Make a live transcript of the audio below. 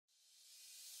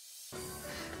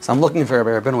So I'm looking for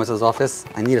Rabinowitz's office.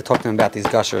 I need to talk to him about these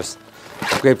Gushers,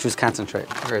 grape juice concentrate.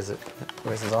 Where is it?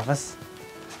 Where's his office?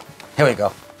 Here we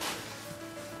go.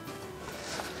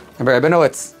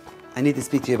 Rabinowitz, I need to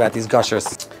speak to you about these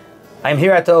Gushers. I'm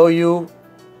here at the OU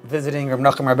visiting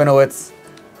Nachum Rabinowitz,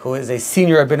 who is a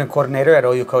senior rabbinic coordinator at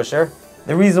OU Kosher.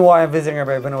 The reason why I'm visiting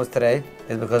Rabbi Rabinowitz today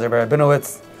is because Rabbi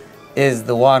Rabinowitz is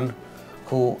the one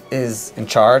who is in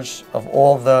charge of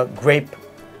all the grape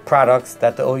products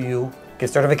that the OU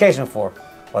gives certification for,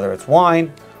 whether it's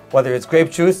wine, whether it's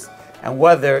grape juice, and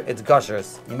whether it's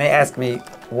Gushers. You may ask me,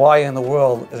 why in the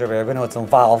world is Rabbi Rabinowitz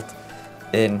involved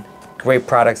in grape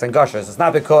products and Gushers? It's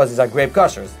not because these are grape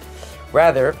Gushers.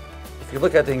 Rather, if you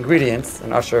look at the ingredients,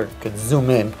 and Usher could zoom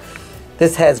in,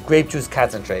 this has grape juice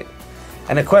concentrate.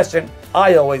 And the question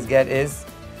I always get is,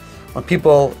 when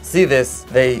people see this,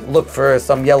 they look for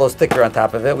some yellow sticker on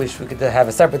top of it, which we could have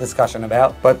a separate discussion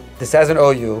about. But this has an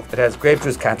OU, it has grape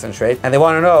juice concentrate, and they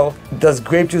want to know, does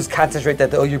grape juice concentrate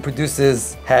that the OU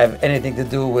produces have anything to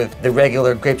do with the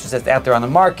regular grape juice that's out there on the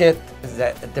market? Is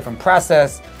that a different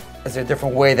process? Is there a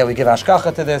different way that we give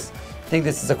hashgacha to this? I think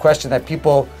this is a question that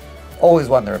people always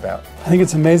wonder about. I think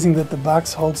it's amazing that the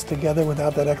box holds together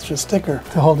without that extra sticker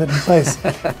to hold it in place.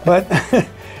 But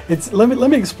let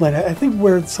me explain. I think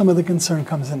where some of the concern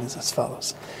comes in is as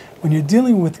follows. When you're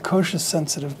dealing with kosher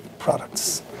sensitive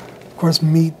products, of course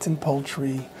meat and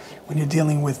poultry, when you're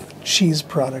dealing with cheese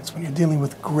products, when you're dealing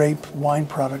with grape, wine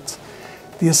products,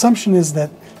 the assumption is that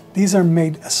these are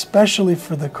made especially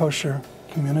for the kosher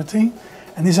community,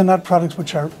 and these are not products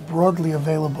which are broadly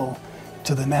available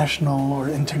to the national or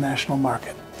international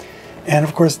market. And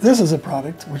of course, this is a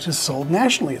product which is sold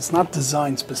nationally. It's not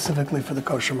designed specifically for the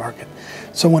kosher market.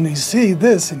 So when you see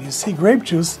this and you see grape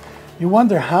juice, you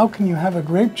wonder, how can you have a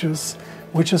grape juice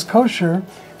which is kosher,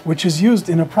 which is used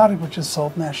in a product which is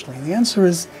sold nationally? The answer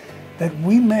is that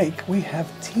we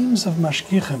have teams of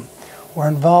mashgichim who are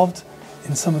involved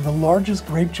in some of the largest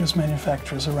grape juice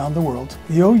manufacturers around the world.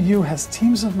 The OU has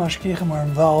teams of mashgichim who are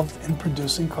involved in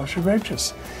producing kosher grape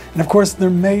juice. And of course, they're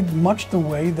made much the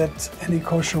way that any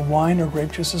kosher wine or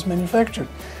grape juice is manufactured,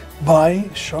 by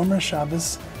Shomer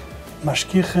Shabbos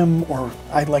mashgichim, or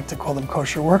I'd like to call them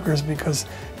kosher workers, because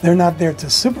they're not there to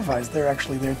supervise, they're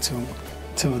actually there to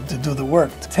do the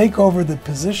work, to take over the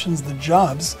positions, the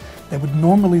jobs that would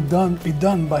normally be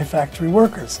done by factory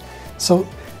workers. So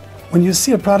when you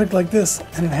see a product like this,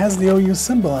 and it has the OU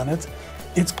symbol on it,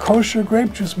 it's kosher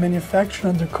grape juice manufactured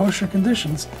under kosher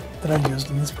conditions that are used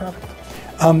in this product.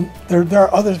 There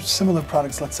are other similar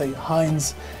products. Let's say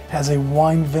Heinz has a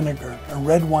wine vinegar, a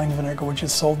red wine vinegar, which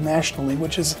is sold nationally,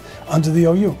 which is under the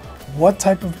OU. What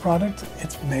type of product?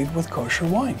 It's made with kosher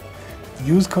wine.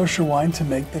 Use kosher wine to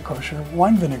make the kosher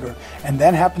wine vinegar. And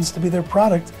that happens to be their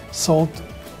product sold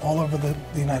all over the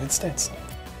United States.